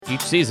Each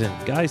season,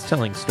 Guys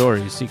Telling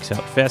Stories seeks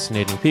out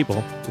fascinating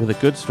people with a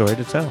good story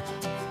to tell.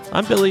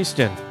 I'm Bill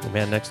Easton. The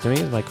man next to me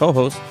is my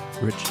co-host,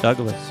 Rich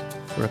Douglas.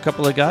 We're a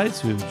couple of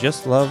guys who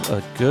just love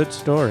a good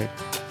story.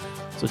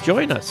 So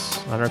join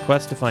us on our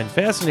quest to find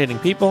fascinating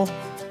people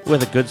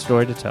with a good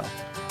story to tell.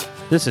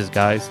 This is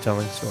Guys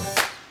Telling Stories.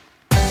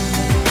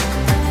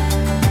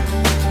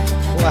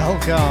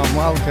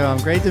 Welcome.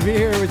 Great to be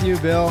here with you,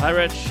 Bill. Hi,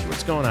 Rich.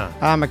 What's going on?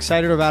 I'm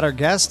excited about our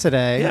guest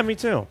today. Yeah, me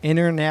too.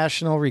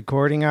 International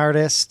recording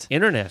artist.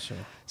 International.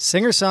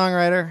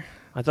 Singer-songwriter.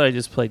 I thought I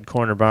just played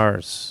corner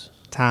bars.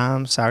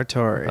 Tom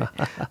Sartori.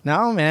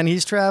 No, man,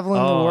 he's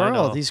traveling the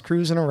world. He's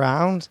cruising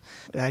around.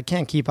 I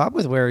can't keep up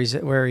with where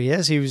he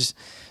is. He was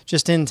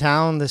just in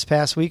town this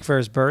past week for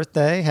his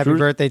birthday. Happy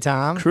birthday,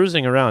 Tom.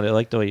 Cruising around. I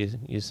like the way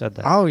you said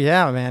that. Oh,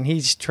 yeah, man.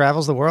 He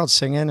travels the world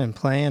singing and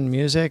playing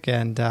music.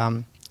 And,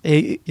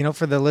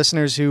 for the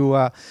listeners who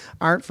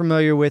aren't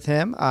familiar with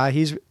him,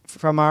 he's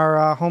from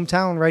our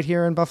hometown right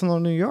here in Buffalo,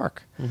 New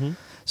York. Mm-hmm.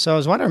 So I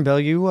was wondering, Bill,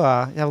 you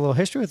have a little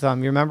history with him.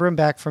 You remember him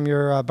back from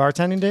your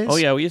bartending days? Oh,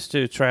 yeah. We used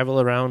to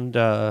travel around,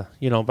 bar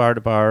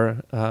to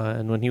bar.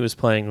 And when he was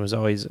playing, it was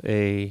always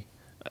a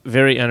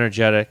very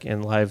energetic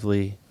and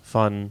lively,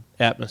 fun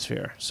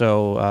atmosphere.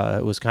 So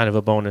it was kind of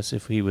a bonus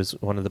if he was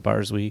one of the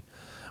bars we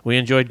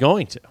enjoyed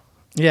going to.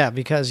 Yeah,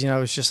 because, it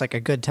was just like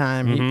a good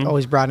time. Mm-hmm. He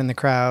always brought in the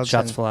crowds.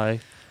 Shots fly.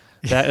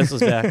 This was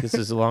back. This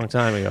is a long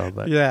time ago,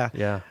 but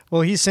yeah.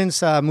 Well, he's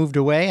since moved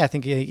away. I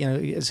think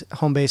his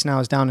home base now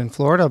is down in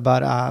Florida.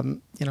 But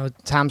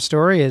Tom's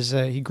story is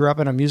he grew up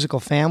in a musical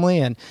family,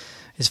 and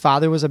his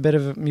father was a bit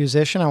of a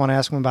musician. I want to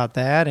ask him about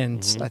that.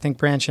 And I think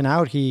branching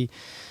out, he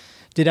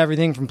did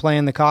everything from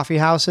playing the coffee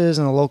houses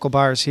and the local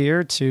bars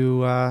here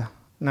to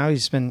now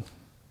he's been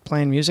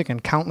playing music in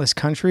countless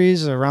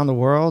countries around the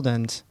world.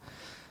 And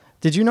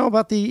did you know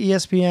about the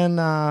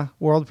ESPN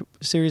World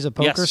Series of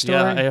Poker story?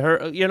 Yeah, I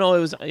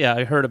heard.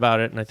 I heard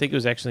about it, and I think it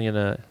was actually in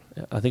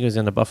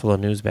the Buffalo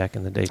News back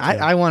in the day too.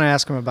 I want to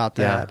ask him about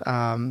that.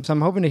 Yeah. So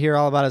I'm hoping to hear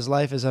all about his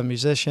life as a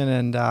musician,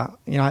 and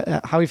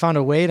how he found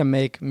a way to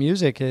make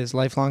music his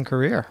lifelong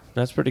career.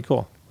 That's pretty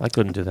cool. I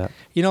couldn't do that.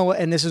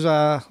 And this is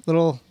a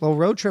little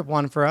road trip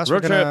one for us.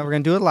 We're gonna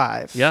do it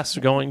live. Yes,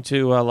 we're going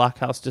to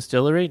Lockhouse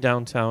Distillery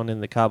downtown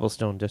in the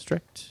Cobblestone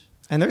District.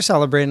 And they're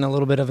celebrating a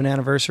little bit of an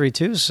anniversary,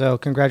 too, so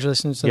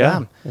congratulations to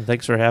them. And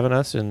thanks for having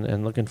us,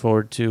 and looking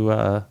forward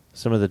to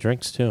some of the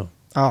drinks, too.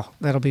 Oh,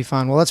 that'll be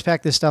fun. Well, let's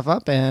pack this stuff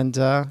up and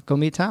go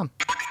meet Tom.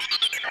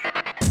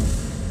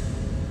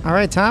 All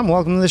right, Tom,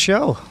 welcome to the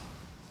show.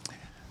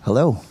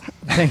 Hello.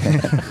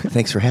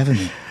 Thanks for having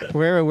me.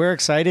 We're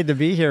excited to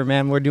be here,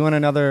 man. We're doing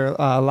another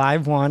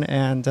live one,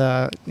 and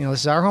this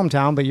is our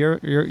hometown, but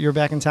you're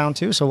back in town,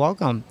 too, so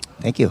welcome.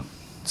 Thank you.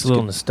 It's a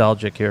little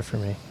nostalgic here for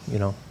me,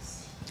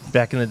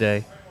 back in the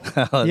day.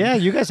 Yeah,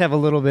 you guys have a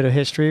little bit of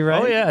history,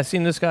 right? Oh, yeah. I've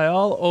seen this guy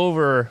all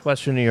over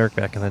Western New York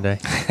back in the day.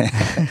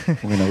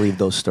 We're going to leave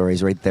those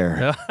stories right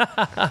there.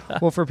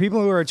 Well, for people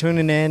who are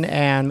tuning in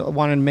and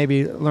want to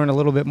maybe learn a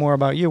little bit more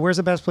about you, where's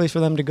the best place for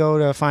them to go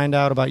to find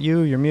out about you,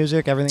 your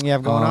music, everything you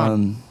have going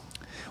on?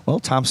 Well,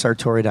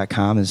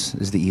 TomSartori.com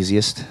is the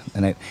easiest.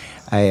 And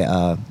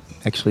I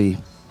actually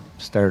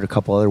started a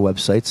couple other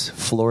websites,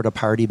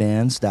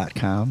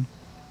 FloridaPartyBands.com.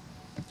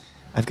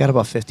 I've got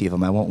about 50 of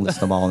them. I won't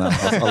list them all now.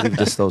 I'll leave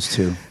just those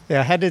two.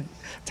 Yeah, head to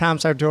Tom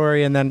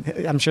Sartori, and then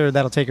I'm sure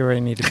that'll take you where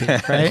you need to be,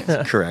 right?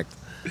 Correct.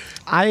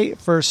 I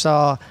first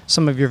saw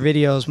some of your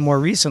videos more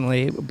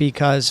recently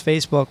because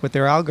Facebook, with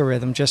their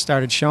algorithm, just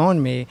started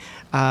showing me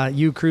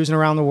you cruising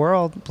around the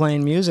world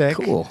playing music.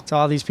 Cool. To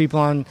all these people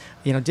on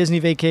Disney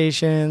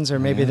vacations, or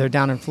maybe they're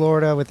down in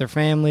Florida with their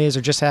families,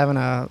 or just having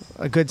a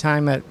good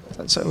time it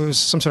was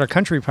some sort of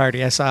country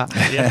party I saw.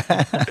 Yeah.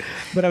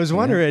 But I was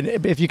wondering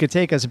if you could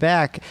take us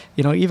back,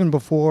 even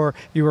before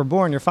you were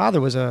born. Your father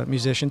was a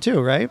musician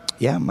too, right?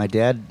 Yeah, my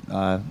dad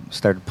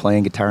started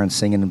playing guitar and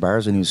singing in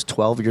bars when he was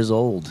 12 years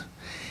old.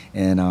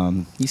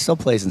 And he still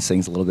plays and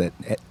sings a little bit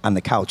on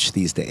the couch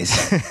these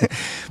days.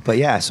 But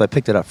yeah, so I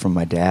picked it up from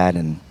my dad,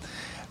 and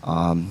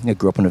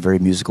grew up in a very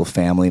musical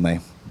family.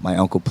 My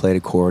uncle played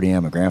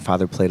accordion, my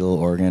grandfather played a little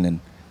organ, and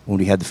when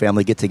we had the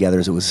family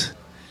get-togethers,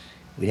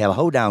 we'd have a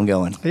hoedown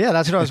going. Yeah,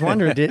 that's what I was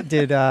wondering.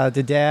 Did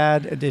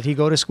Dad he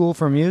go to school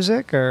for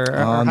music, or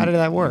how did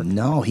that work?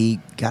 No, he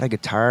got a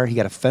guitar. He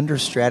got a Fender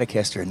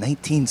Stratocaster in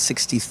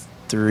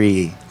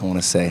 1963, I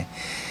want to say,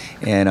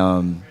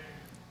 and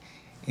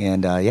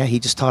he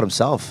just taught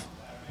himself,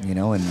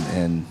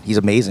 and he's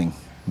amazing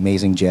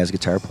jazz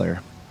guitar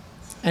player.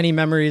 Any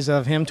memories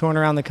of him touring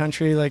around the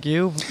country like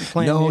you,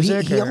 playing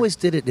music? No, he always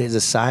did it as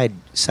a side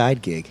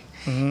gig.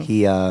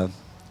 Mm-hmm.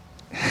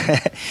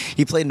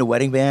 He played in a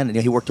wedding band,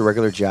 and he worked a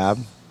regular job.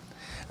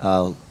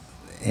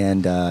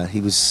 And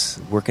he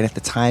was working at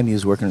the time. He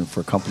was working for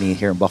a company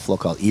here in Buffalo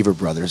called Ever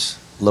Brothers,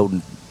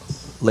 loading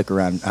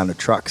liquor on the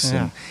trucks,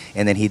 and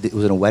then he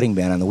was in a wedding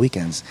band on the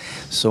weekends.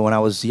 So when I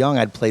was young,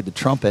 I'd played the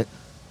trumpet,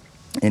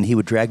 and he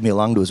would drag me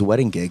along to his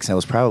wedding gigs. I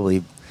was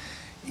probably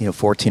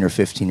 14 or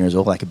 15 years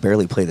old. I could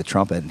barely play the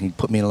trumpet, and he'd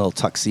put me in a little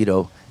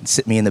tuxedo and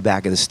sit me in the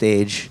back of the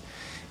stage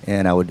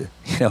and I would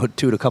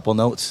toot a couple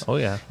notes. Oh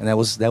yeah. And that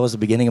was the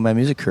beginning of my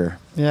music career.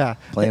 Yeah.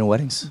 Playing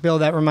weddings. Bill,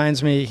 that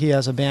reminds me, he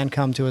has a band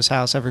come to his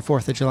house every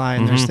 4th of July,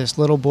 and there's this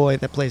little boy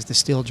that plays the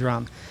steel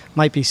drum.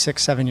 Might be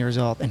 6, 7 years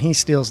old, and he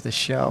steals the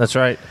show. That's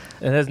right.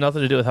 It has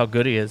nothing to do with how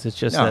good he is. It's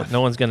just that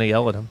no one's going to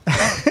yell at him.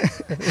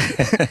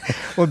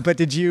 Well, but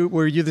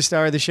were you the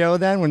star of the show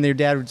then, when your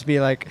dad would be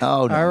like,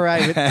 "Oh, no. All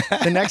right,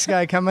 the next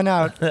guy coming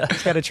out,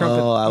 he's got a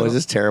trumpet." Oh, I was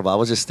just terrible. I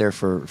was just there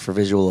for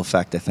visual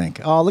effect, I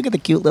think. Oh, look at the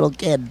cute little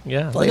kid.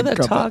 Yeah, look playing at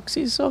that trumpet. tux.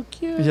 He's so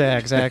cute. Yeah,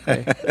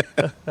 exactly.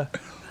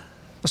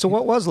 So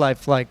what was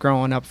life like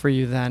growing up for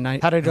you then?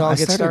 How did it all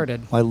get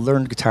started? I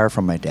learned guitar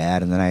from my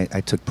dad, and then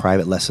I took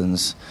private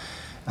lessons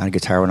on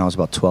guitar when I was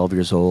about 12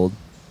 years old.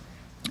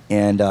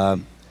 And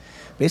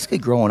basically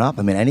growing up,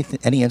 I mean,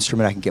 any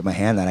instrument I can get my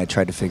hand on, I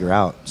tried to figure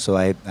out. So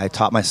I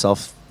taught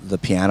myself the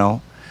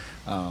piano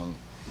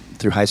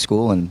through high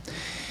school, and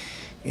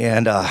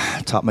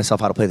taught myself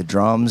how to play the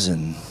drums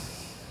and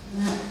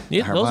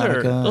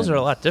harmonica. Those are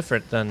a lot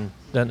different than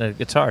a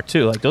guitar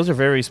too. Like those are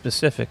very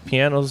specific.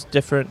 Piano's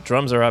different.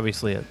 Drums are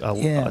obviously a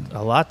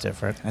lot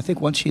different. I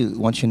think once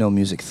you know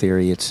music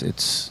theory,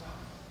 it's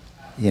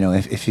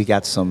if you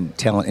got some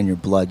talent in your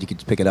blood, you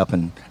could pick it up.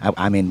 And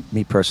I mean,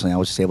 me personally, I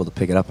was just able to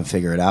pick it up and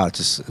figure it out.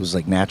 It was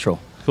like natural.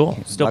 Cool.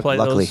 Still play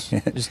luckily.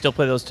 those? You still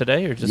play those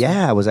today, or just?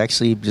 Yeah, I was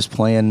actually just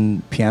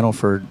playing piano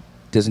for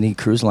Disney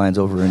Cruise Lines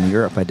over in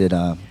Europe. I did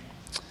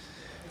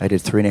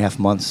 3.5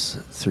 months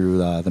through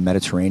the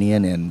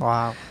Mediterranean and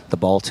the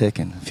Baltic,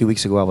 and a few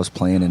weeks ago I was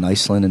playing in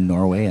Iceland and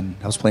Norway, and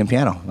I was playing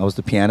piano. I was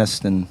the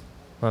pianist and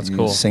that's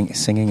cool.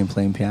 Singing and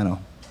playing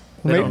piano.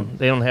 They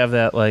don't have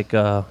that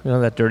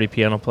that dirty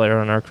piano player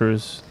on our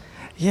cruise.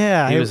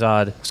 Yeah, he was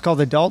odd. It's called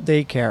Adult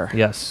Daycare.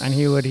 Yes, and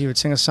he would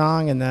sing a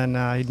song, and then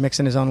he'd mix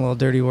in his own little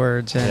dirty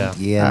words.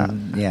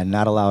 And,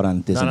 not allowed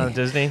on Disney. Not on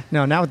Disney.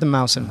 No, not with the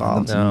mouse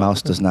involved. The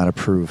mouse does not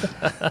approve.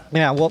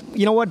 Yeah, well,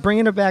 you know what?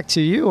 Bringing it back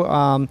to you,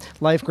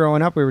 life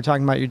growing up. We were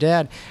talking about your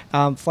dad.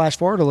 Flash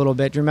forward a little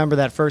bit. Do you remember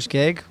that first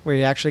gig where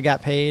you actually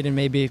got paid, and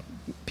maybe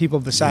people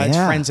besides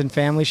friends and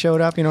family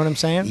showed up? You know what I'm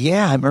saying?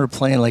 Yeah, I remember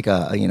playing I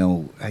got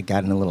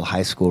in a little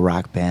high school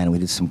rock band. We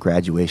did some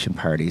graduation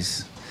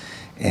parties.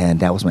 And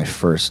that was my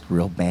first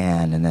real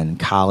band. And then in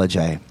college,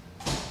 I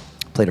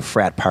played a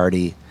frat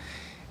party,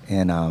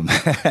 and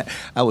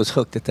I was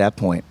hooked at that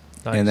point.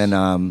 Nice. And then,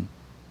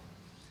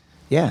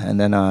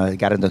 I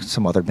got into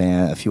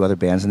a few other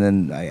bands, and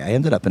then I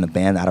ended up in a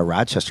band out of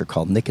Rochester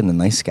called Nick and the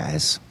Nice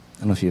Guys. I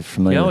don't know if you're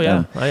familiar with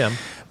them. I am.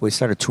 We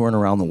started touring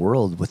around the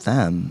world with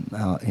them,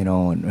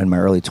 in my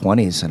early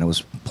 20s, and I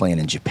was playing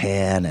in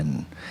Japan,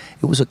 and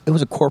it was a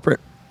corporate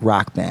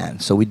rock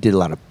band. So we did a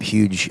lot of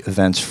huge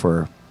events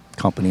for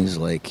companies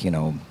like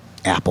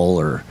Apple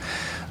or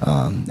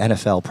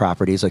NFL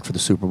properties. Like for the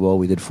Super Bowl,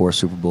 we did 4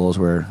 Super Bowls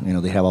where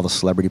they have all the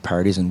celebrity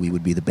parties, and we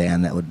would be the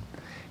band that would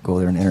go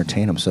there and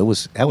entertain them. So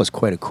that was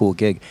quite a cool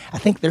gig. I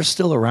think they're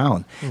still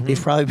around. Mm-hmm.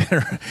 They've probably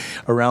been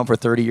around for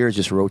 30 years,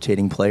 just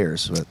rotating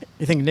players. But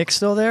you think Nick's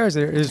still there?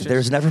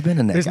 There's never been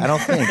a Nick. I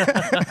don't think.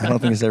 I don't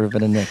think there's ever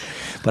been a Nick.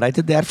 But I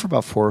did that for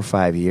about 4 or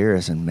 5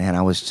 years, and man,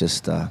 I was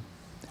just I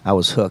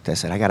was hooked. I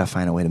said, I got to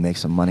find a way to make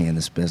some money in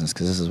this business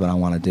because this is what I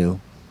want to do.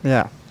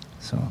 Yeah.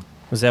 So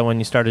was that when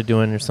you started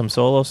doing some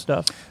solo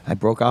stuff? I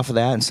broke off of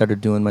that and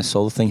started doing my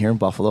solo thing here in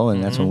Buffalo,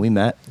 and that's when we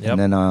met. Yep. And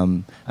then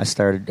I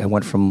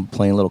went from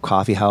playing little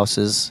coffee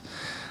houses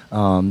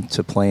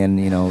to playing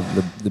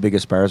the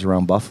biggest bars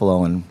around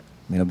Buffalo, and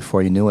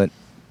before you knew it,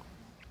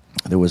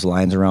 there was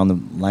lines around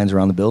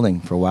the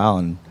building for a while,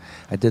 and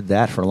I did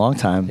that for a long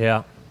time.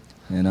 Yeah.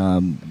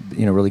 And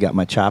really got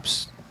my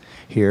chops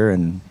here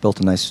and built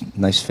a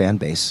nice fan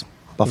base.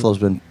 Buffalo's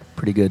been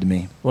pretty good to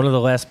me. One of the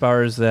last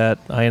bars that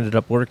I ended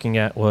up working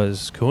at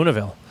was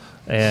Kahunaville,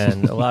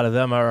 and a lot of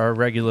them are our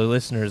regular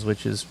listeners,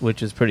 which is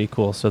pretty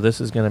cool. So this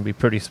is going to be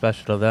pretty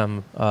special to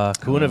them.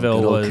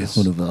 Kahunaville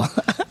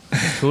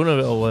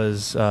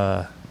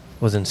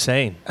was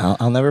insane.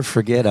 I'll never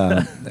forget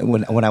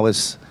when I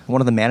was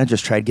one of the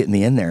managers tried getting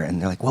me in there,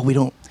 and they're like, "Well, we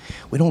don't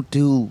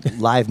do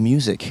live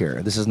music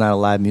here. This is not a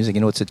live music.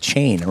 It's a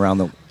chain around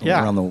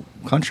the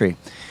country."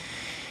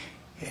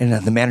 And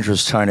the manager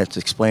was trying to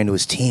explain to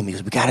his team. He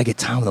goes, "We got to get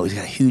Tom though. He's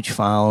got a huge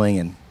following."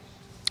 And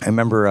I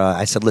remember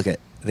I said, "Look,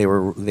 they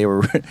were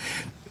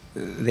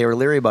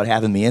leery about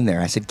having me in there."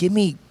 I said, "Give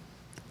me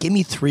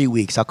 3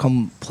 weeks. I'll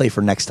come play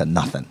for next to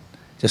nothing,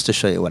 just to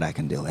show you what I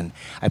can do." And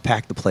I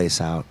packed the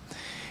place out,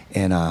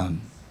 and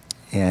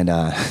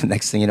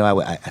next thing you know,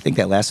 I think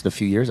that lasted a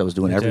few years. I was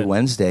doing every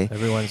Wednesday.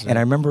 And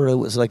I remember it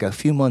was like a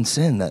few months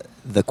in that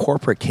the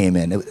corporate came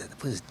in. It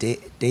was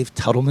Dave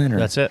Tuttleman.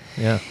 That's it,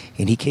 yeah.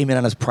 And he came in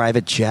on his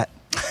private jet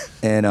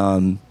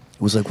and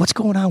was like, "What's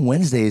going on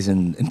Wednesdays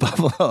in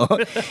Buffalo?"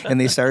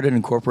 And they started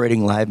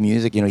incorporating live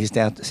music. He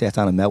sat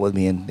down and met with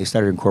me, and they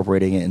started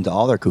incorporating it into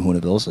all their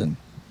Kahunavilles. And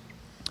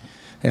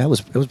yeah, it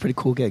was a pretty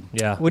cool gig.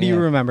 Yeah. What do you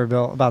remember,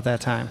 Bill, about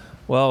that time?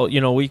 Well,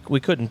 we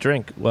couldn't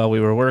drink while we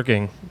were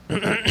working.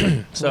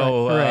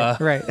 So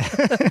right.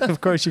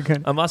 Of course you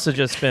couldn't. I must have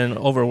just been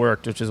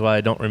overworked, which is why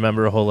I don't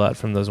remember a whole lot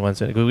from those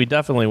Wednesdays. We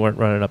definitely weren't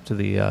running up to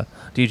the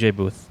DJ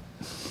booth.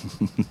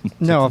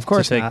 No, of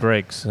course to take not.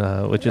 breaks,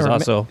 which is Or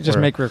also just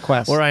make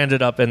requests. where I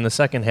ended up in the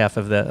second half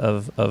of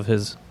of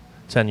his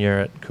tenure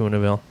at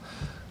Coonaville.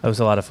 It was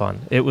a lot of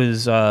fun. It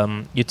was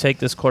you take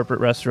this corporate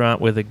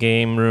restaurant with a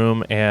game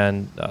room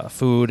and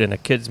food and a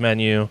kids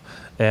menu,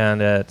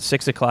 and at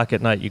 6 o'clock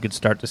at night you could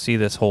start to see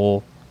this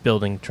whole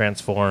building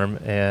transform,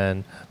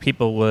 and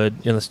people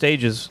would the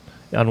stages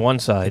on one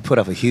side. They put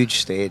up a huge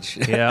stage.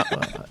 Yeah,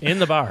 in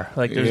the bar.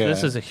 Like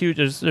this is a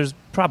huge. There's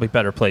probably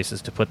better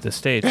places to put this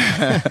stage,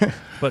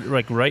 but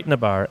like right in the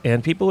bar,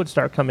 and people would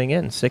start coming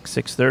in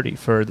 6:30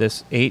 for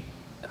this 8.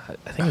 I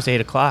think it was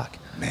 8 o'clock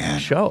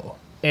show,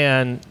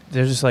 and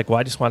they're just like, well,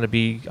 I want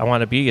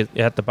to be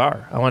at the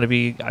bar. I want to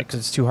be because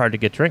it's too hard to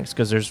get drinks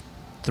because there's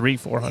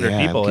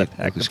 300-400 people that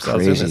pack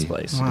themselves in this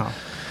place. Wow.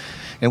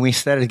 And we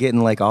started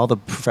getting like all the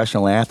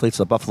professional athletes.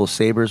 The Buffalo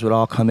Sabres would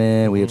all come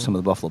in. We had some of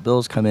the Buffalo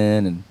Bills come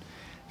in, and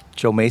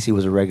Joe Macy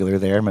was a regular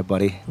there, my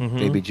buddy,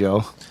 Baby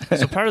Joe.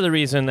 So part of the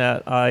reason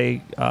that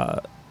I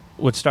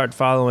would start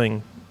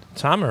following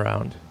Tom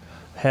around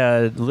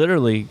had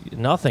literally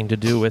nothing to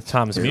do with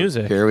Tom's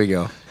music. Here we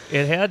go.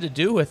 It had to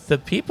do with the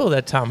people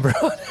that Tom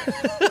brought.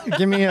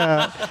 Give me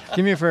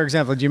for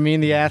example. Do you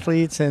mean the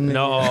athletes and the,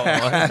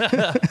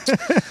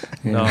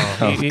 No,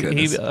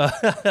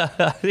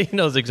 he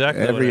knows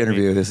exactly. Every what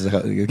interview, I mean. this is how.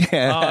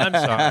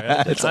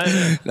 I'm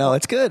sorry. No,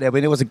 it's good. I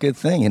mean, it was a good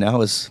thing. I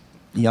was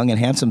young and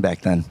handsome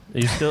back then.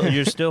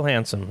 You're still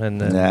handsome.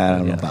 And I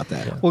don't know about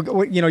that. Yeah.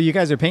 Well, you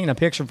guys are painting a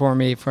picture for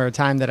me for a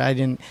time that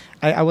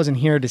I wasn't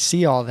here to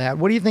see all that.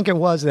 What do you think it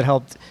was that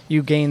helped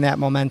you gain that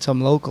momentum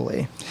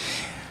locally?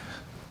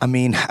 I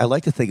mean, I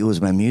like to think it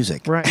was my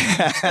music. Right. But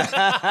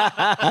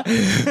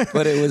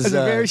it was It's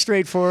a very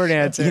straightforward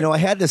answer. I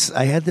had this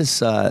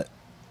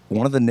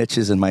one of the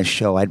niches in my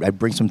show. I'd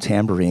bring some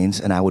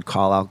tambourines and I would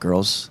call out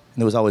girls.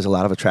 And there was always a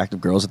lot of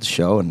attractive girls at the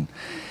show,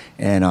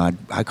 and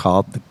I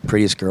called the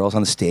prettiest girls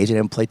on the stage and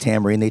I would play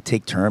tambourine. They'd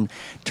take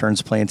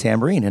turns playing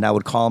tambourine, and I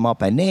would call them out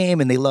by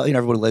name, and they love,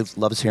 everybody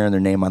loves hearing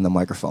their name on the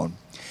microphone.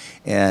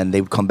 And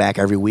they would come back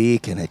every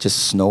week, and it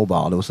just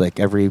snowballed. It was like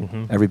every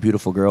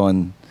beautiful girl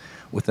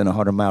within a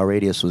 100-mile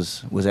radius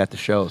was at the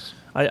shows.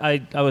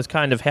 I was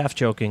kind of half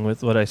joking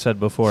with what I said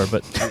before,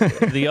 but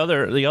the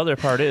other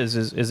part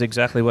is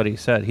exactly what he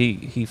said.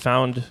 He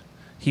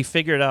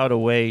figured out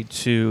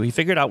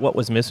what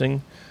was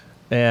missing,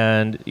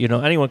 and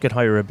anyone could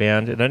hire a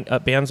band.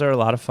 And bands are a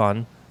lot of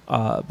fun,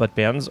 but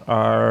bands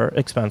are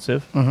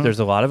expensive. Mm-hmm. There's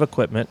a lot of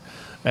equipment,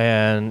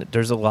 and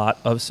there's a lot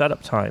of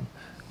setup time.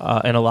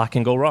 And a lot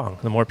can go wrong.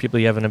 The more people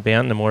you have in a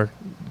band, the more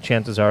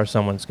chances are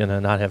someone's going to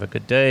not have a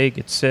good day,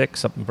 get sick,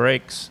 something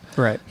breaks.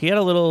 Right. He had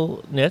a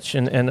little niche,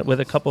 and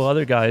with a couple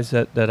other guys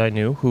that I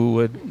knew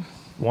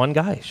one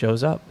guy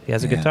shows up. He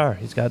has a guitar.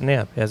 He's got an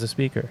amp. He has a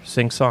speaker.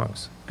 Sings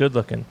songs. Good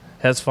looking.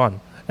 Has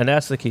fun. And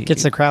that's the key.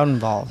 Gets the crowd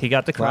involved. He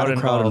got the crowd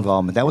involved. Crowd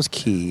involvement. That was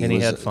key. And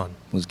he had fun.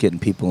 Was getting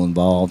people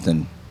involved,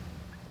 and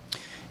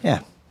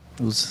it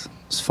was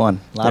fun.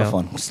 A lot of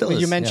fun. Still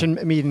is. You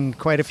mentioned meeting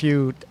quite a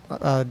few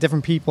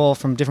different people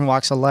from different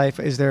walks of life.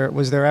 Was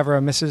there ever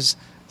a Mrs.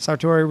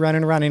 Sartori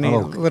running around? Any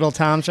little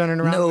Toms running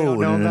around?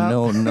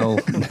 No.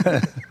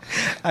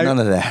 None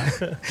of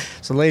that.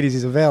 So, ladies,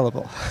 he's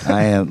available.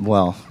 I am.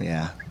 Well,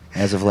 yeah.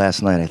 As of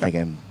last night, I think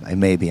I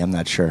may be. I'm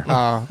not sure.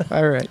 Oh,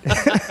 all right.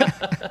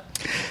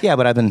 Yeah,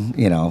 but I've been.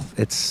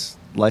 It's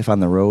life on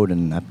the road,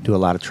 and I do a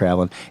lot of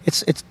traveling.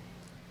 It's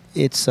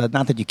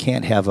not that you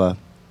can't have a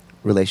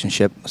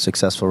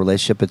successful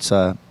relationship. It's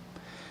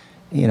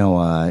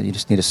you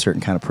just need a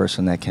certain kind of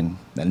person that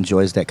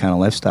enjoys that kind of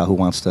lifestyle, who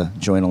wants to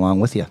join along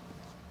with you.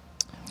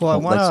 Well,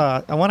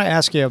 I want to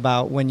ask you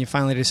about when you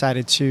finally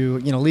decided to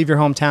leave your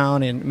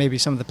hometown and maybe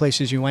some of the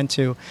places you went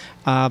to,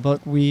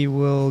 but we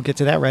will get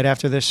to that right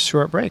after this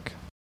short break.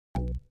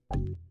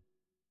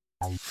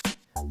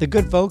 The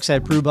good folks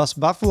at Brew Bus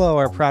Buffalo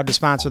are proud to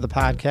sponsor the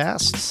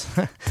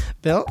podcast.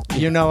 Bill,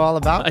 you know all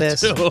about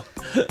this. I do.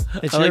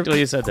 I liked the way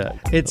you said that.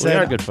 We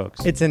are good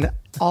folks. It's an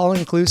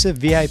all-inclusive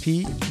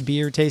VIP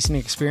beer tasting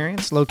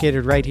experience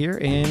located right here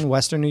in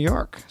Western New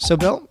York. So,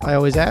 Bill, I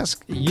always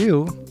ask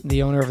you,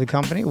 the owner of the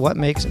company, what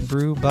makes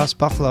Brew Bus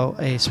Buffalo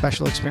a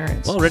special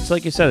experience? Well, Rich,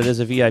 like you said, it is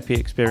a VIP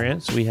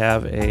experience. We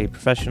have a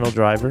professional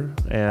driver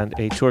and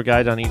a tour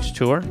guide on each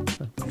tour.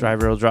 The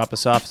driver will drop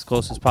us off as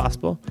close as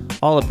possible.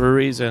 All the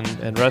breweries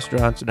and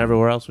restaurants and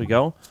everywhere else we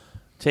go.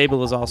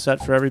 Table is all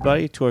set for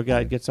everybody. Tour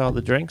guide gets all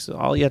the drinks.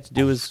 All you have to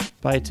do is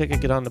buy a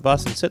ticket, get on the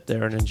bus, and sit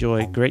there and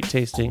enjoy great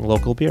tasting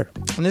local beer.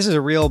 And this is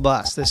a real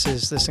bus. This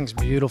thing's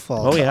beautiful.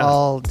 Oh, yeah. It's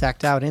all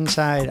decked out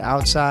inside,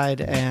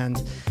 outside, and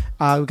we've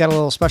got a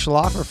little special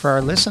offer for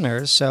our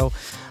listeners. So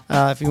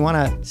if you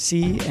want to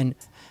see and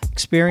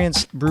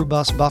experience Brew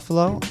Bus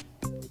Buffalo,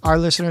 our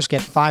listeners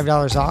get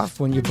 $5 off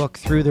when you book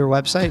through their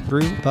website,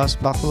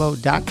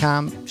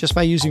 brewbusbuffalo.com, just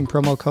by using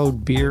promo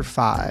code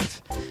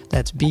BEER5.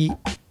 That's BEER,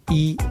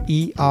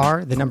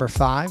 the number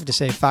 5, to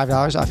save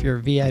 $5 off your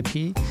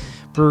VIP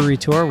brewery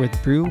tour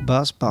with Brew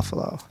Bus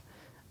Buffalo.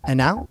 And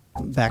now,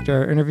 back to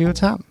our interview with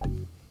Tom.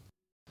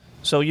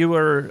 So you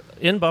were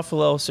in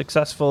Buffalo,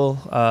 successful,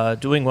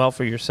 doing well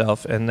for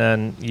yourself, and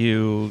then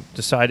you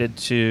decided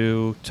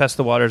to test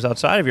the waters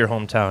outside of your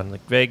hometown,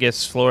 like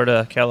Vegas,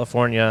 Florida,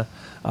 California,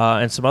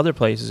 and some other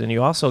places. And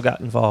you also got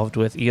involved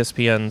with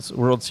ESPN's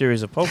World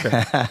Series of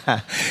Poker.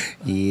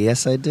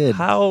 Yes, I did.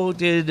 How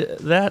did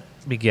that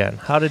begin?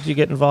 How did you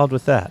get involved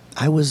with that?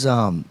 I was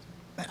on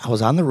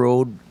the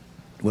road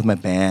with my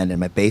band, and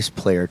my bass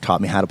player taught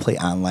me how to play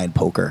online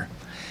poker.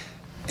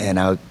 And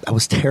I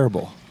was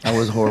terrible. I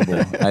was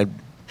horrible.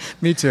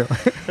 Me too.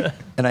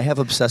 And I have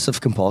obsessive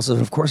compulsive.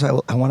 And of course,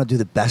 I want to do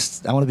the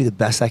best. I want to be the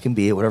best I can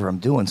be at whatever I'm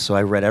doing. So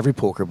I read every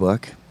poker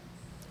book.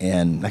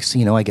 And next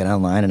thing you know, I get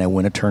online and I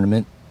win a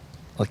tournament.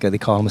 Like they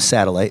call them a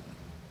satellite.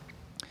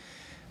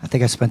 I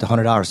think I spent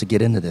 $100 to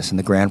get into this. And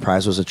the grand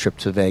prize was a trip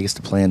to Vegas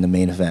to play in the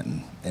main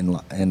event. And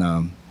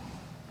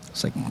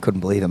it's like, couldn't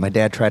believe it. My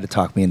dad tried to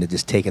talk me into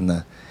just taking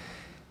the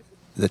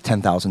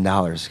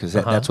 $10,000 because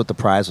that's what the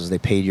prize was. They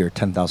paid your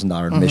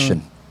 $10,000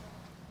 admission.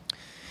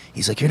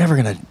 He's like, you're never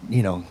going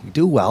to,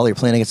 do well. You're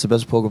playing against the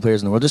best poker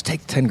players in the world. Just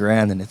take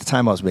 $10,000. And at the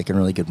time I was making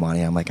really good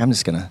money. I'm like, I'm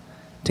just going to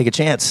take a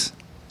chance.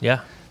 Yeah.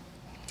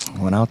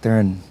 I went out there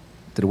and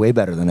did way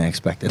better than I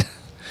expected.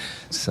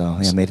 So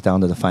I made it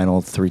down to the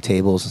final 3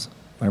 tables.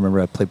 I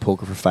remember I played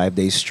poker for 5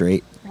 days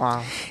straight.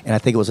 Wow. And I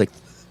think it was like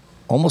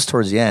almost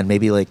towards the end,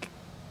 maybe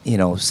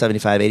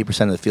 75,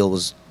 80% of the field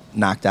was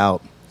knocked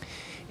out.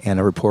 And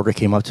a reporter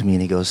came up to me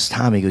and he goes,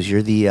 Tom,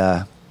 you're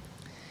the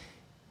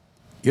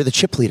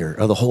chip leader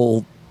of the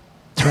whole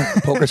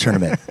poker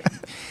tournament.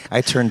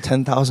 I turned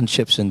 10,000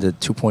 chips into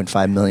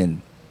 2.5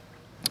 million.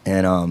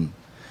 And I'm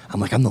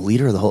like, I'm the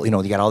leader of the whole,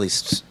 you got all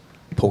these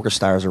poker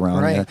stars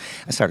around. Right.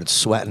 I started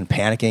sweating,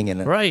 panicking.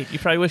 And Right. You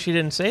probably wish you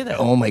didn't say that.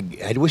 Oh,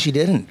 I wish you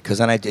didn't. Because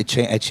then I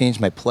changed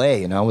my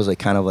play. I was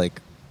kind of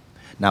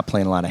not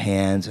playing a lot of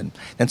hands. And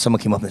then someone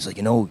came up and was like,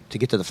 to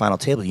get to the final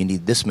table, you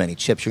need this many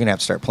chips. You're going to have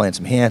to start playing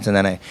some hands. And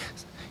then it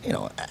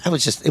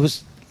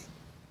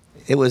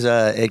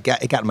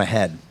got in my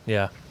head.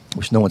 Yeah.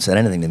 Which no one said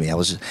anything to me.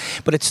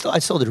 But I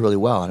still did really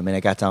well. I mean,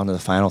 I got down to the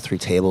final 3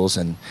 tables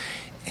and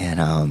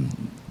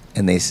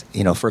they,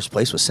 first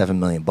place was $7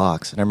 million. And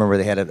I remember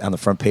they had it on the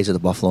front page of the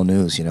Buffalo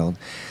News,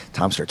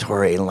 Tom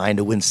Sartori in line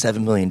to win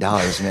 $7 million.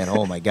 Man,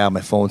 oh my God,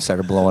 my phone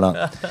started blowing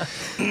up.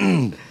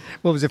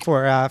 What was it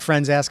for?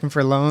 Friends asking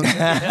for loans?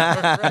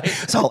 Right.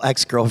 It's all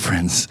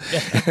ex-girlfriends.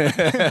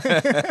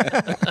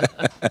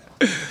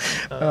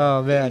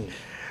 Oh, man.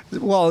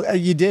 Well,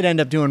 you did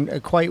end up doing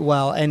quite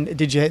well. And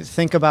did you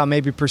think about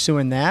maybe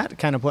pursuing that,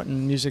 kind of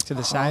putting music to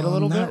the side a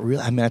little bit? Not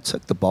really. I mean, I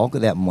took the bulk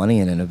of that money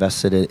and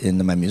invested it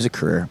into my music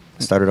career.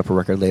 Started up a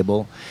record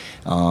label.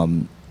 I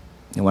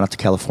went out to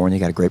California,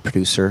 got a great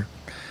producer.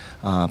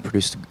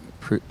 Produced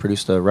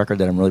a record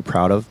that I'm really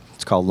proud of.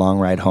 It's called Long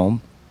Ride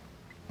Home.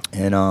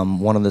 And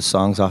one of the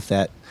songs off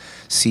that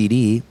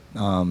CD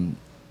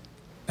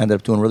ended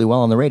up doing really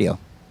well on the radio.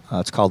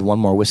 It's called One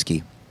More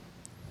Whiskey.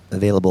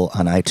 Available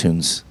on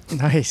iTunes.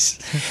 Nice.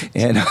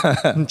 And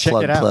check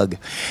it out. Plug.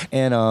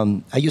 And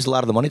I used a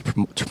lot of the money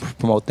to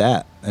promote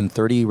that. And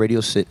 30 radio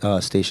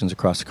stations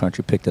across the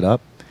country picked it up.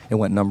 It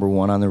went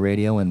 #1 on the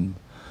radio in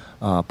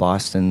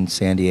Boston,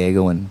 San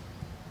Diego, and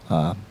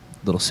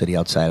little city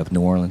outside of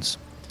New Orleans.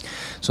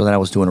 So then I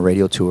was doing a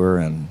radio tour,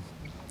 and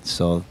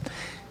so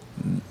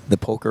the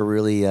poker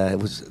really it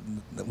was.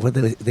 What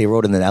they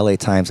wrote in the LA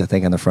Times, I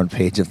think, on the front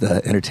page of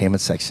the entertainment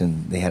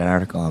section, they had an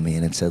article on me,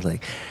 and it said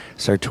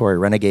Sartori,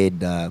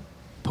 renegade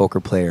poker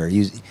player,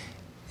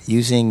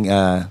 using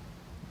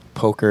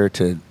poker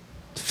to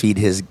feed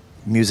his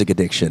music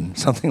addiction,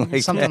 something like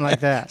that.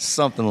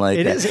 Something like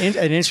that. It is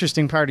an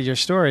interesting part of your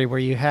story where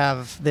you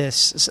have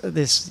this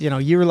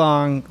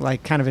year-long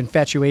kind of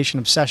infatuation,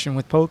 obsession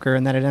with poker,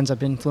 and then it ends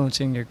up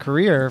influencing your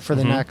career for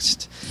the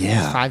next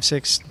 5,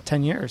 6,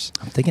 10 years.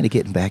 I'm thinking of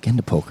getting back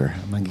into poker.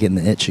 I'm getting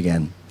the itch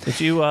again. Did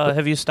you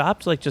have you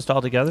stopped just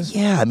altogether?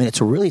 Yeah, I mean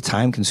it's a really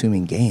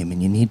time-consuming game,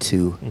 and you need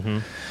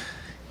to.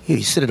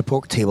 You sit at a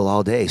poker table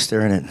all day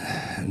staring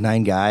at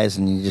 9 guys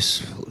and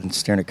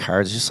staring at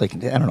cards. It's just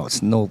I don't know,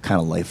 it's no kind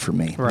of life for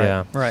me. Right.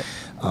 Yeah. Right.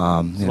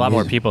 There's a lot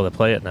more people that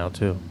play it now,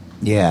 too.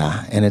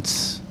 Yeah, and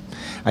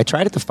I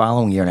tried it the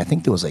following year, and I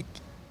think there was the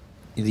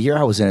year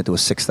I was in it, there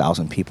was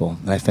 6,000 people,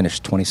 and I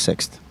finished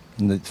 26th.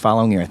 And the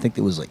following year, I think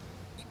there was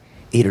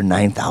 8,000 or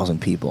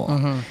 9,000 people,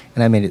 and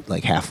I made it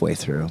halfway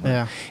through.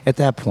 Yeah. At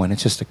that point,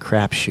 it's just a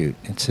crapshoot.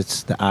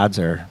 It's the odds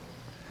are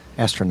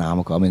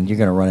astronomical. I mean, you're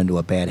going to run into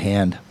a bad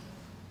hand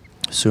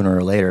sooner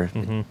or later.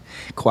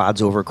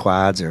 Quads over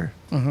quads, or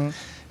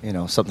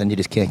something you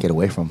just can't get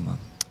away from.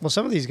 Well,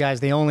 some of these guys,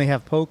 they only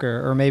have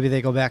poker, or maybe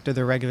they go back to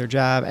their regular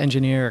job,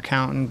 engineer,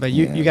 accountant, but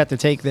you got to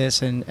take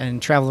this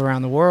and travel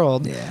around the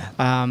world.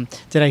 Yeah.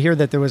 Did I hear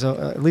that there was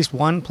at least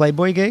one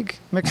Playboy gig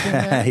mixed in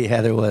there?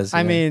 Yeah, there was.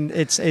 I mean,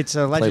 it's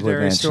a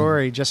legendary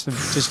story just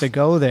to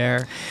go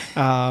there.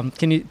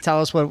 Can you tell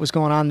us what was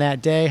going on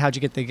that day? How'd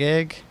you get the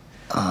gig?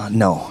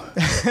 No.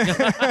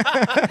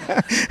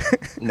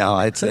 No,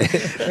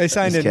 they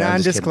signed a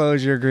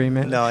non-disclosure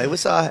agreement. No, it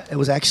was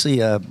actually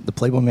the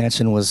Playboy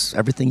Mansion was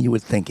everything you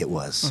would think it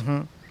was.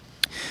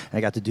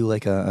 I got to do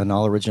like an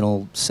all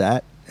original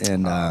set,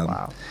 and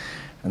Wow.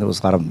 and there was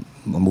a lot of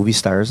movie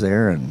stars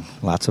there, and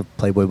lots of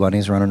Playboy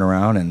bunnies running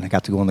around, and I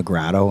got to go in the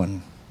grotto,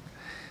 and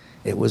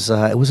it was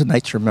a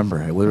night to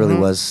remember. It really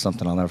was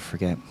something I'll never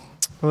forget.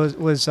 Was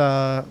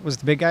the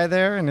big guy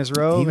there in his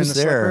robe He was and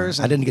the there. slippers?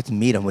 I didn't get to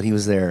meet him, but he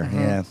was there.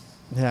 Yeah.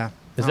 Yeah.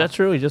 Is that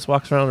true? He just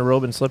walks around in a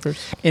robe and slippers?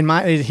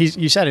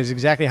 You said it's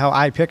exactly how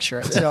I picture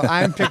it. So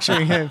I'm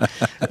picturing him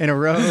in a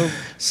robe,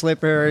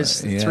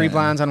 slippers, Yeah. 3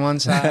 blondes on one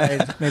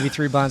side, maybe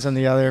 3 blondes on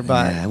the other.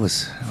 But Yeah, it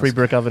was Free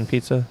brick oven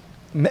pizza?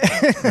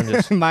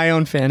 my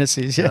own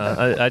fantasies.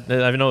 Yeah.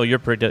 I know you're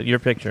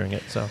picturing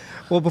it. So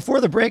Well,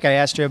 before the break, I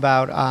asked you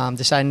about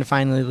deciding to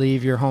finally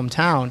leave your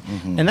hometown,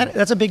 and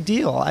that's a big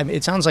deal. I mean,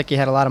 it sounds like you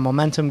had a lot of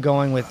momentum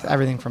going with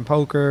everything from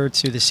poker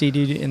to the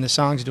CD and the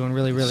songs doing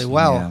really, really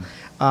well. Yeah.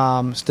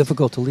 It's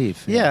difficult to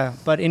leave. Yeah,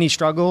 but any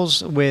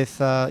struggles with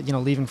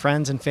leaving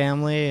friends and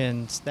family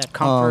and that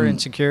comfort and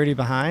security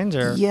behind,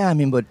 or Yeah, I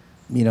mean, but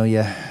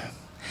yeah,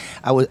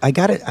 I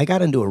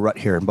got into a rut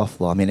here in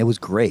Buffalo. I mean, it was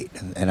great,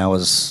 and I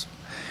was,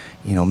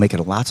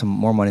 making lots of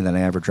more money than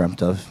I ever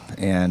dreamt of,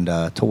 and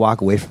to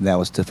walk away from that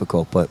was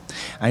difficult. But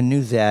I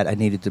knew that I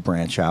needed to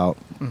branch out,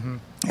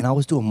 and I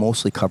was doing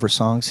mostly cover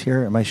songs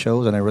here at my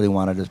shows, and I really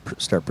wanted to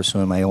start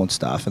pursuing my own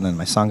stuff. And then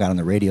my song got on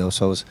the radio,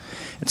 so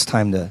it's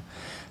time to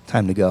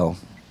go.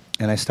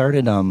 And I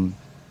started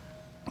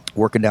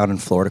working down in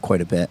Florida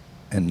quite a bit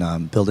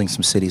and building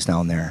some cities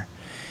down there.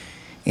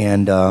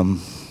 And I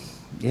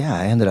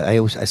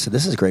said,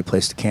 this is a great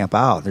place to camp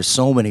out. There's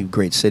so many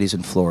great cities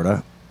in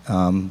Florida.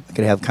 I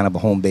could have kind of a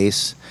home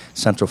base,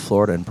 Central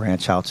Florida, and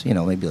branch out to,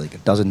 maybe like a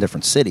dozen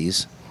different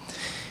cities.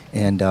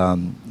 And,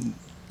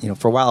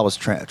 for a while I was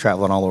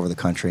traveling all over the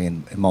country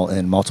and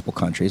in multiple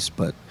countries,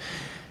 but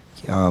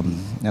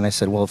and I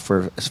said, well,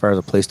 as far as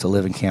a place to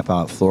live and camp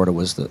out, Florida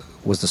was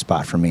the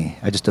spot for me.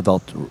 I just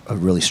developed a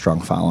really strong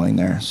following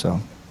there. So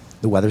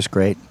the weather's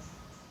great.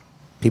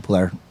 People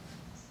are,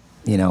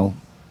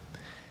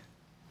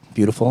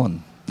 beautiful,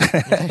 and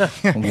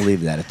we'll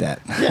leave that at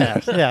that.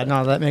 yeah,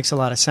 no, that makes a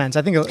lot of sense.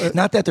 I think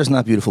Not that there's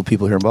not beautiful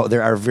people here in Buffalo.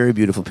 There are very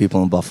beautiful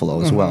people in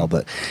Buffalo as well,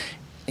 but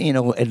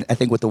and I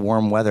think with the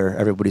warm weather,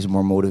 everybody's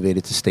more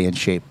motivated to stay in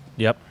shape.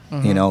 yep.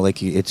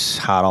 It's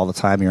hot all the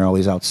time. You're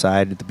always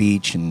outside at the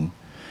beach and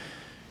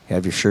you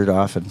have your shirt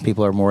off, and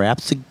people are more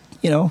apt to,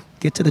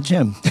 get to the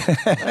gym.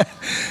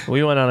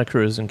 We went on a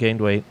cruise and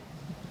gained weight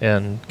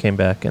and came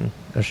back and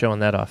are showing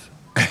that off.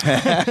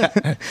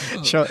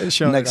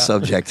 show Next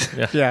subject.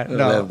 Yeah,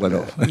 no.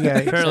 Yeah,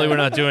 Apparently we're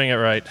not doing it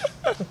right.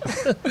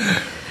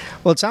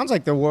 Well, it sounds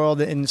like the world,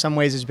 in some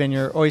ways, has been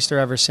your oyster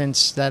ever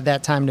since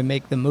that time to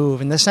make the move.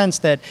 In the sense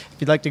that if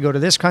you'd like to go to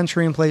this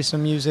country and play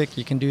some music,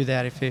 you can do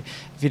that. If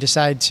you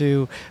decide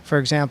to, for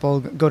example,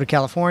 go to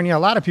California, a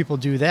lot of people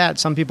do that.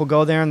 Some people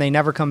go there and they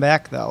never come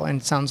back, though. And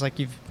it sounds like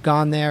you've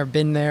gone there,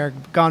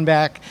 gone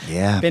back,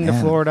 been to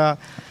Florida.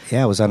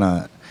 Yeah,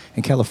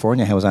 in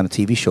California. I was on a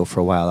TV show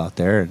for a while out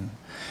there, and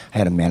I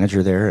had a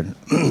manager there, and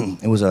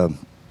it was a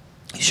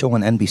show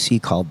on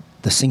NBC called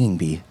The Singing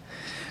Bee.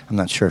 I'm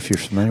not sure if you're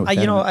familiar with that.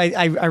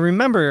 I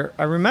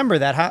remember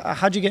that.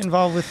 How'd you get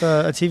involved with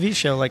a TV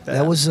show like that?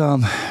 That was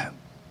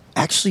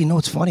actually,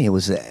 it's funny. It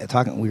was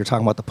we were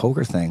talking about the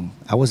poker thing.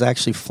 I was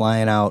actually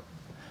flying out.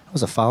 It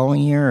was the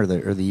following year or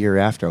the year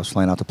after. I was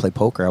flying out to play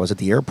poker. I was at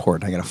the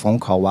airport, and I got a phone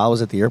call while I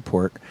was at the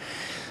airport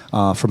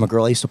from a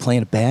girl I used to play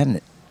in a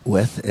band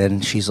with,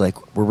 and she's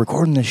like, "We're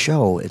recording this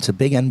show. It's a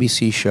big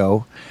NBC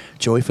show.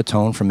 Joey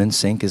Fatone from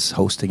NSYNC is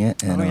hosting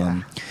it,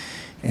 and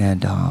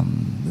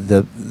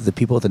the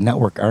people at the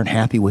network aren't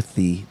happy with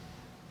the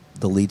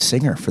lead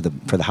singer for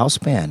the house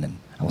band, and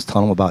I was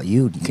telling them about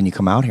you. Can you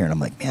come out here?" And I'm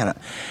like, "Man,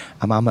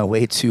 I'm on my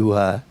way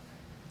to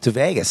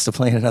Vegas to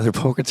play in another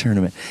poker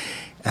tournament."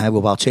 And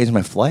I'll change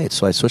my flight.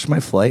 So I switched my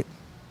flight.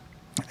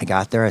 I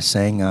got there. I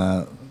sang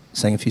a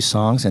few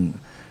songs, and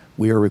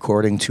we were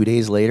recording 2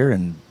 days later,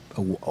 and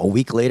a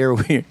week later,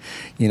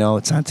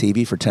 it's on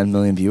TV for 10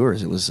 million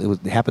viewers.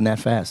 It happened that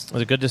fast. It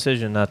was a good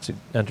decision not to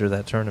enter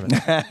that tournament.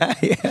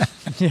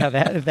 Yeah,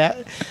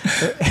 that.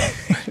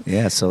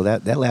 Yeah, so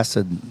that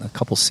lasted a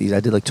couple seasons.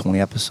 I did like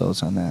 20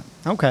 episodes on that.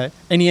 Okay.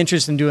 Any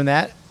interest in doing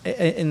that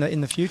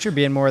in the future,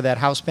 being more of that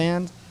house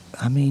band?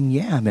 I mean,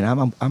 yeah. I mean,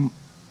 I'm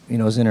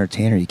as an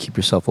entertainer, you keep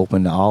yourself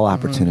open to all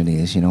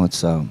opportunities.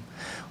 It's one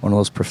of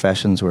those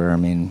professions where, I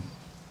mean,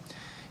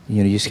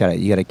 you just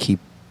gotta keep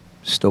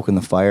stoking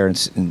the fire and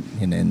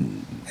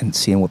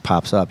seeing what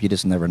pops up. You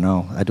just never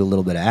know. I do a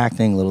little bit of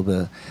acting, a little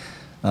bit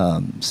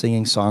of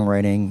singing,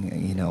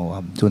 songwriting.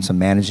 I'm doing some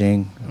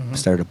managing.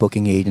 Started a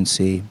booking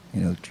agency.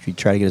 You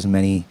try to get as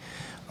many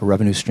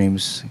revenue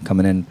streams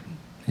coming in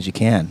as you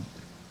can.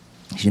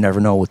 You never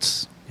know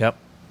what's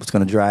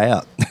going to dry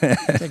up.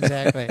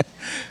 Exactly.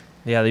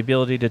 Yeah, the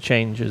ability to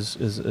change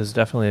is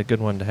definitely a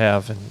good one to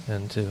have,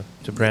 and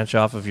to branch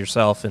off of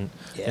yourself in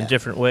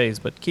different ways,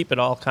 but keep it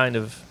all kind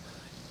of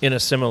in a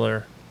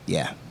similar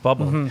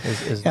bubble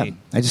is neat.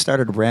 I just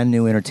started a brand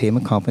new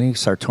entertainment company,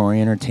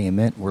 Sartori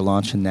Entertainment. We're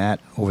launching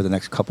that over the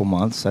next couple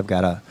months. I've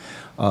got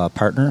a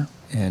partner,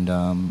 and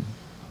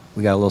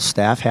we got a little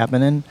staff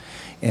happening,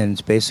 and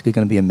it's basically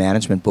going to be a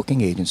management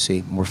booking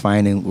agency.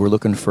 We're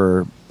looking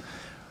for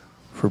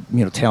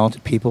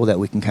talented people that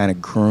we can kind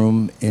of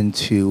groom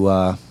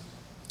into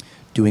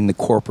doing the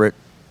corporate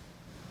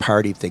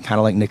party thing, kind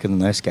of like Nick and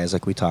the Nice Guys,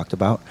 like we talked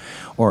about,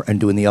 and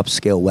doing the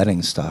upscale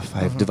wedding stuff.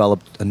 I've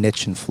developed a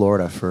niche in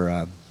Florida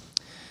for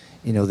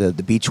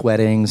the beach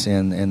weddings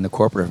and the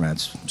corporate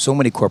events. So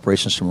many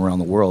corporations from around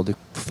the world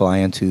fly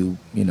into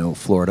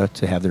Florida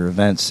to have their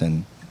events,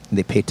 and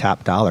they pay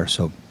top dollar.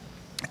 So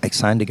I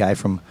signed a guy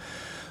I'm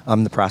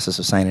in the process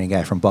of signing a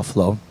guy from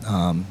Buffalo.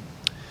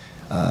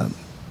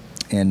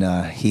 And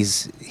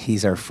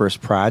he's our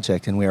first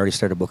project, and we already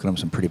started booking him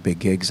some pretty big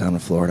gigs down in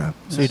Florida.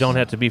 So you don't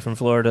have to be from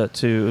Florida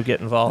to get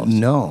involved?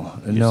 No.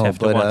 You just have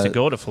to want to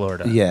go to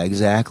Florida. Yeah,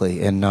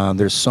 exactly. And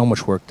there's so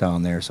much work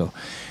down there. So,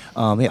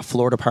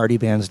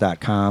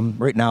 FloridaPartyBands.com.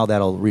 Right now,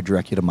 that'll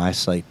redirect you to my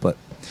site, but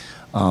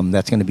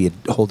that's going to be a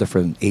whole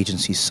different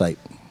agency site.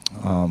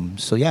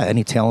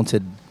 Any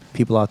talented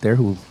people out there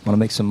who want to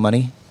make some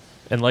money.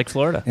 And like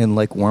Florida. And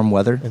like warm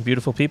weather. And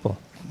beautiful people.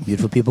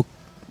 Beautiful people.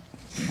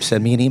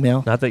 Send me an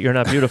email. Not that you're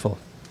not beautiful.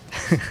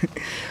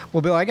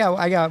 Well, Bill, I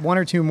got one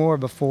or two more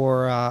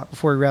before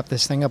we wrap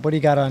this thing up. What do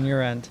you got on your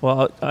end?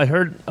 Well, I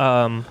heard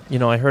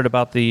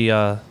about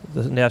the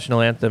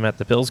national anthem at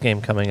the Bills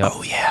game coming up.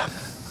 Oh yeah.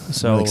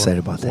 So I'm really excited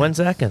about that. When's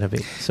that going to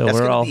be? So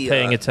we're all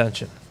paying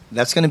attention.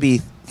 That's going to be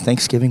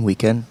Thanksgiving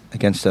weekend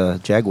against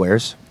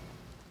Jaguars.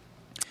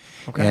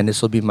 Okay. And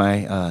this will be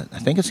I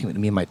think it's going to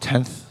be my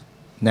 10th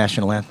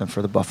national anthem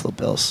for the Buffalo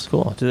Bills.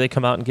 Cool. Do they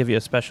come out and give you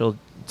a special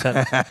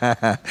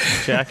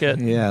jacket?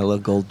 Yeah, a little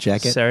gold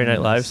jacket. Saturday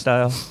Night Live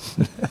style.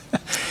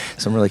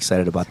 So I'm really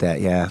excited about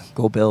that. Yeah,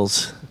 go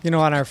Bills. On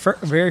our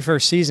very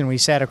first season, we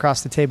sat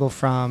across the table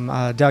from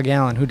Doug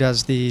Allen, who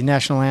does the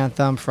national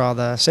anthem for all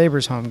the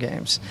Sabres home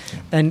games.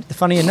 And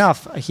funny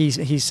enough,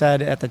 he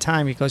said at the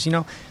time, he goes,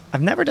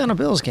 I've never done a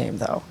Bills game,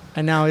 though.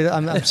 And now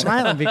I'm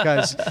smiling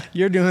because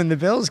you're doing the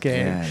Bills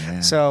game. Yeah.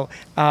 So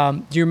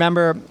do you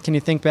remember, can you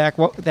think back,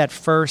 what that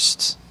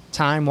first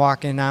time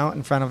walking out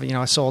in front of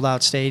a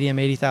sold-out stadium,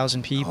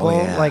 80,000 people?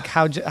 Oh, yeah. Like,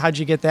 how'd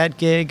you get that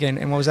gig,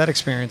 and what was that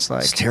experience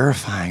like? It's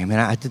terrifying. I mean,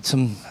 I did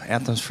some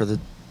anthems for the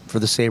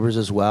Sabres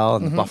as well,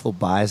 and the Buffalo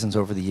Bisons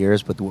over the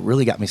years, but what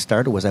really got me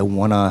started was I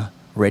won a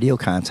radio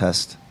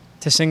contest.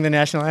 To sing the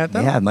national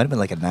anthem? Yeah, it might have been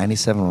like a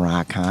 97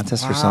 rock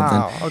contest or something.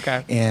 Wow,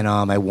 okay. And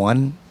I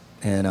won,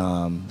 and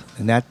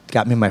that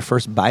got me my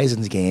first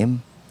Bisons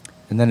game,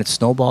 and then it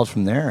snowballed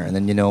from there. And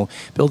then,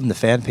 building the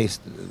fan base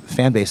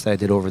that I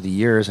did over the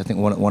years, I think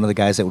one of the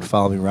guys that would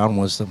follow me around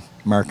was the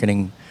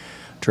marketing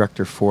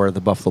director for the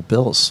Buffalo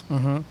Bills.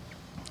 Mm-hmm.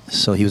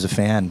 So he was a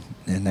fan,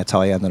 and that's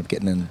how I ended up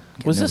getting in.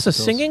 Was this a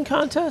singing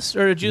contest,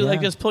 or did you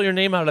just pull your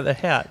name out of the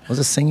hat? It was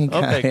a singing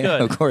contest. Okay,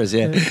 good. Of course,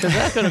 yeah. Because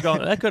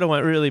that could have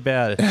went really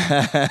bad.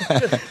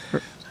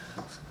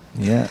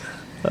 Yeah.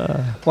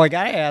 Well, I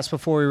got to ask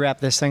before we wrap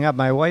this thing up.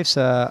 My wife's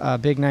a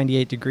big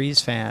 98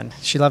 Degrees fan.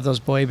 She loved those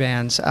boy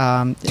bands.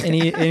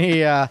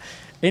 Any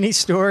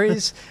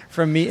stories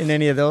from meeting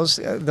any of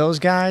those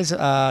guys?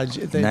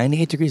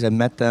 98 Degrees. I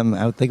met them.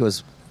 I would think it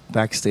was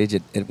backstage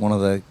at one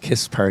of the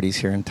Kiss parties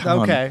here in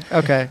town.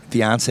 Okay.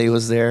 Beyonce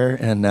was there,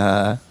 and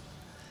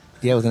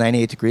with the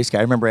 98 Degrees guy.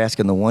 I remember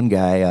asking the one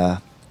guy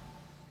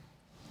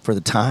for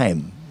the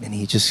time, and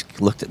he just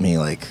looked at me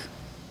like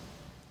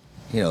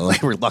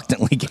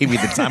reluctantly gave me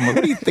the time.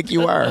 What do you think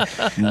you are,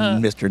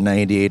 Mr.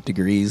 98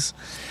 Degrees?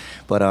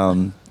 But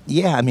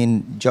I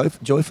mean, Joey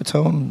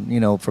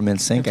Fatone, from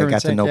NSYNC, I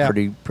got to know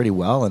pretty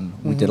well, and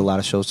we did a lot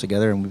of shows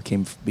together, and we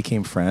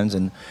became friends.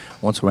 And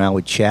once in a while,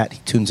 we'd chat. He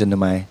tunes into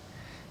my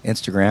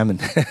Instagram and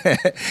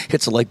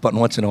hits the like button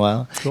once in a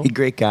while. Cool. He's a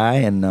great guy,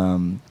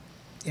 and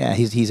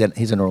he's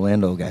an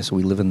Orlando guy, so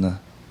we live in the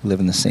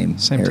same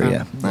area.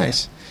 Town.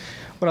 Nice.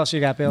 What else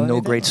you got, Bill?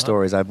 No great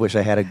stories. I wish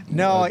I had a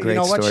No, great you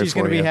know what? story She's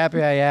going to for be you.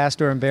 happy I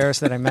asked or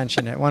embarrassed that I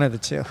mentioned it. One of the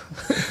two.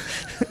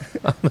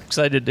 I'm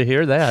excited to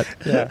hear that.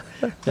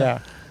 Yeah.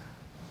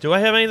 Do I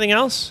have anything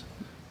else?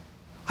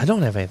 I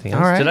don't have anything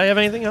else. All right. Did I have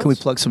anything else? Can we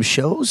plug some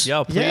shows?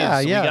 Yeah, please. Yeah.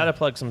 We got to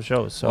plug some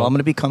shows. So Well, I'm going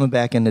to be coming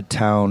back into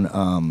town.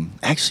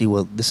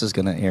 This is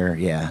going to air,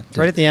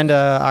 Right at the end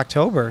of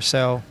October,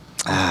 so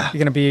you're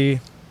going to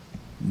be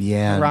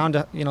around,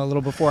 a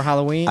little before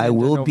Halloween. I into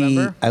will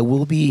November? I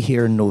will be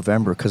here in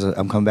November because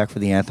I'm coming back for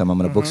the anthem. I'm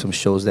going to book some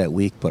shows that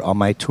week, but all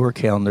my tour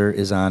calendar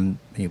is on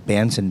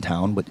bands in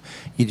town. But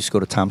you just go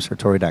to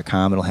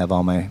tomsartori.com. It'll have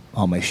all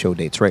my show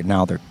dates. Right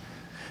now they're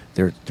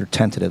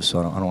tentative, so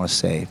I don't want to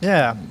say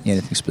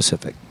anything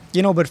specific.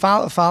 But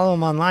follow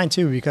them online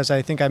too, because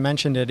I think I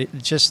mentioned it.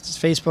 It just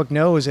Facebook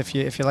knows if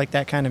you like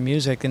that kind of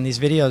music, and these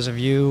videos of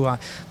you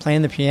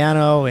playing the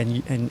piano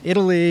in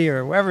Italy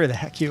or wherever the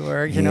heck you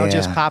were,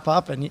 just pop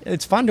up, and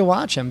it's fun to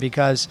watch them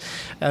because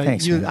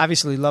Thanks, you man.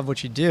 obviously love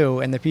what you do,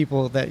 and the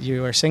people that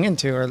you are singing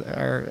to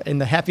are in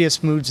the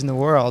happiest moods in the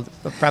world,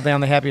 probably on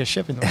the happiest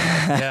ship in the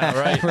world. yeah,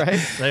 right. Right?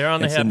 They are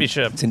on the happy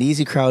ship. It's an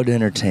easy crowd to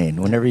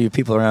entertain. Whenever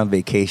people are on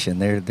vacation,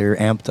 they're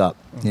amped up.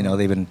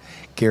 They've been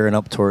gearing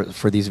up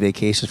for these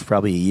vacations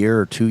probably a year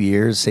or 2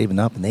 years saving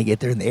up, and they get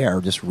there and they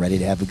are just ready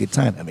to have a good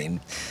time. I mean,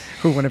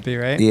 who wouldn't it be,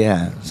 right?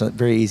 yeah, so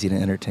very easy to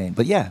entertain.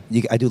 But yeah,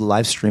 I do the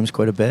live streams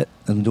quite a bit.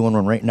 I'm doing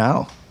one right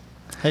now.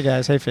 Hey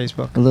guys, hey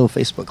Facebook. A little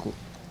Facebook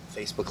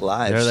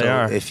Live. There they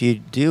are. If you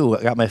do,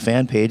 I got my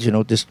fan page.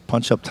 Just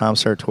punch up Tom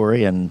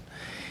Sartori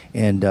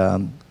and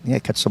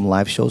catch some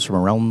live shows from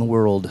around the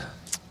world.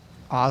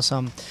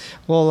 Awesome.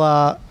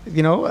 Well,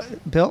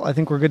 Bill, I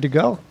think we're good to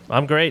go.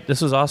 I'm great.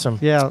 This was awesome.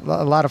 Yeah,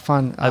 a lot of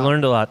fun. I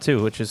learned a lot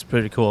too, which is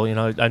pretty cool.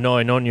 I know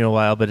I've known you a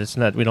while, but it's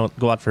not. We don't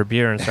go out for a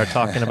beer and start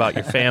talking about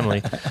your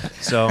family.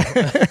 So,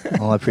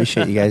 well, I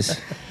appreciate you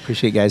guys.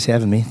 Appreciate you guys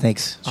having me.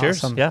 Thanks.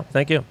 Cheers. Awesome. Yeah,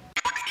 thank you.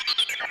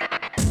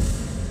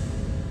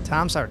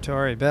 Tom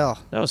Sartori, Bill.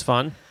 That was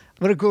fun.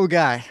 What a cool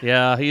guy.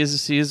 Yeah, he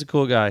is a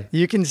cool guy.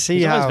 You can see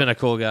He's how always been a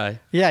cool guy.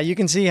 Yeah, you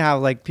can see how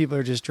like people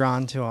are just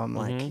drawn to him.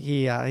 Like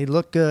he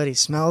looked good, he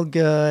smelled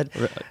good.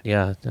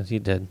 Yeah, he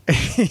did.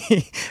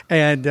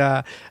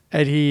 and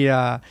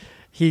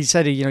he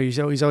said he's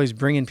always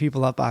bringing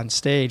people up on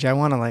stage. I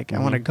want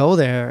to go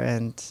there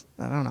and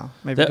I don't know,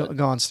 maybe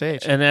go on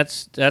stage. And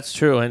that's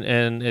true.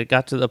 And it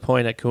got to the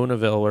point at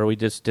Coonaville where we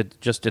just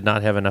did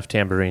not have enough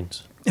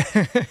tambourines.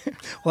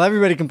 Well,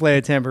 everybody can play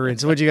a tambourine.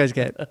 So what'd you guys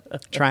get?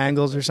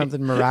 Triangles or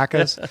something?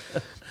 Maracas?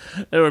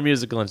 There were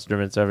musical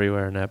instruments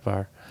everywhere in that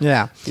bar.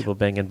 Yeah. People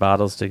banging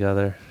bottles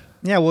together.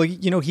 Yeah, well,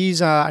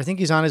 he's I think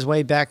he's on his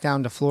way back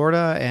down to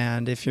Florida,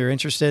 and if you're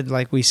interested,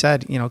 like we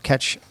said,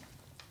 catch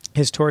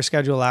his tour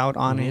schedule out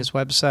on his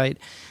website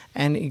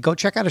and go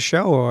check out a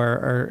show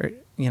or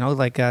go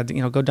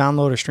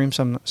download or stream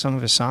some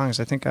of his songs.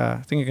 I think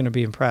you're going to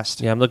be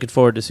impressed. Yeah, I'm looking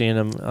forward to seeing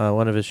him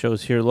one of his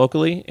shows here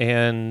locally,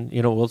 and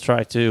we'll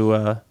try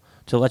to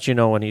let you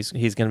know when he's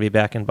going to be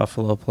back in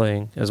Buffalo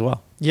playing as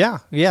well. Yeah,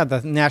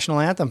 the national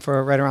anthem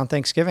for right around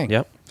Thanksgiving.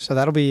 Yep. So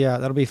that'll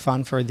be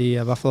fun for the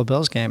Buffalo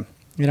Bills game.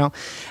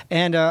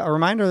 And a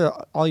reminder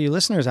to all you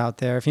listeners out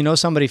there, if you know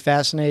somebody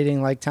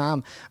fascinating like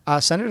Tom,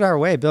 send it our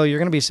way. Bill, you're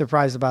going to be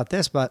surprised about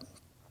this, but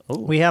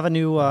we have a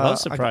new... love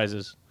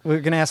surprises. We're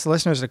going to ask the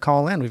listeners to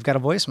call in. We've got a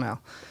voicemail.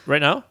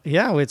 Right now?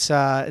 Yeah, it's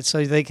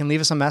so they can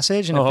leave us a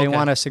message, and if they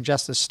want to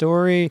suggest a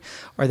story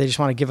or they just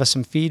want to give us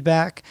some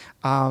feedback,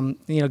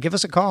 give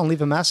us a call and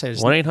leave a message.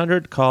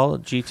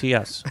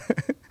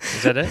 1-800-CALL-GTS.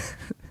 Is that it?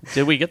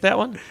 Did we get that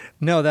one?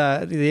 No,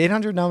 the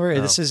 800 number.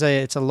 Oh.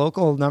 It's a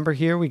local number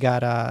here. We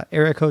got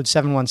area code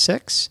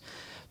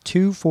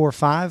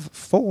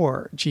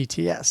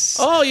 716-245-4GTS.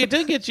 Oh, you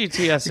did get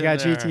GTS. We got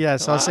there.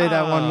 GTS. I'll say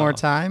that one more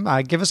time.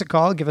 Give us a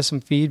call. Give us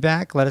some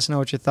feedback. Let us know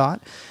what you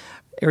thought.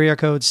 Area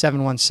code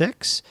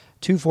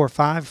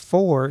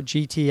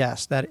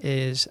 716-245-4GTS. That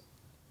is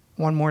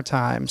one more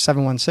time.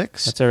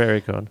 716. That's our area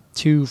code.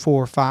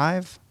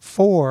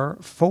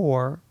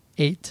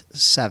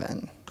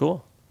 245-4487.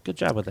 Cool. Good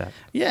job with that.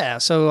 Yeah,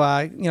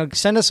 so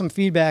send us some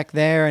feedback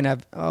there,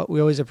 and we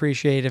always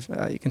appreciate if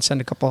you can send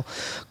a couple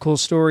cool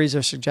stories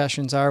or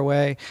suggestions our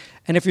way.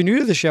 And if you're new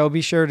to the show,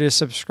 be sure to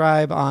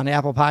subscribe on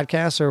Apple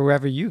Podcasts or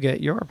wherever you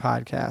get your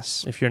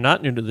podcasts. If you're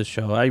not new to the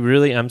show, I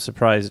really am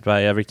surprised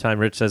by every time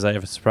Rich says I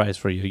have a surprise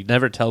for you. He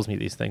never tells me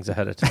these things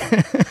ahead of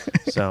time.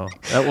 So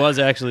that was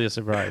actually a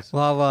surprise.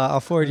 Well, I'll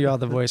forward you all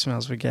the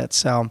voicemails we get.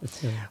 So,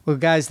 well,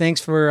 guys, thanks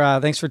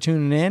for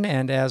tuning in.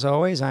 And as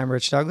always, I'm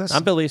Rich Douglas.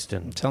 I'm Bill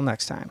Easton. Until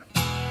next time.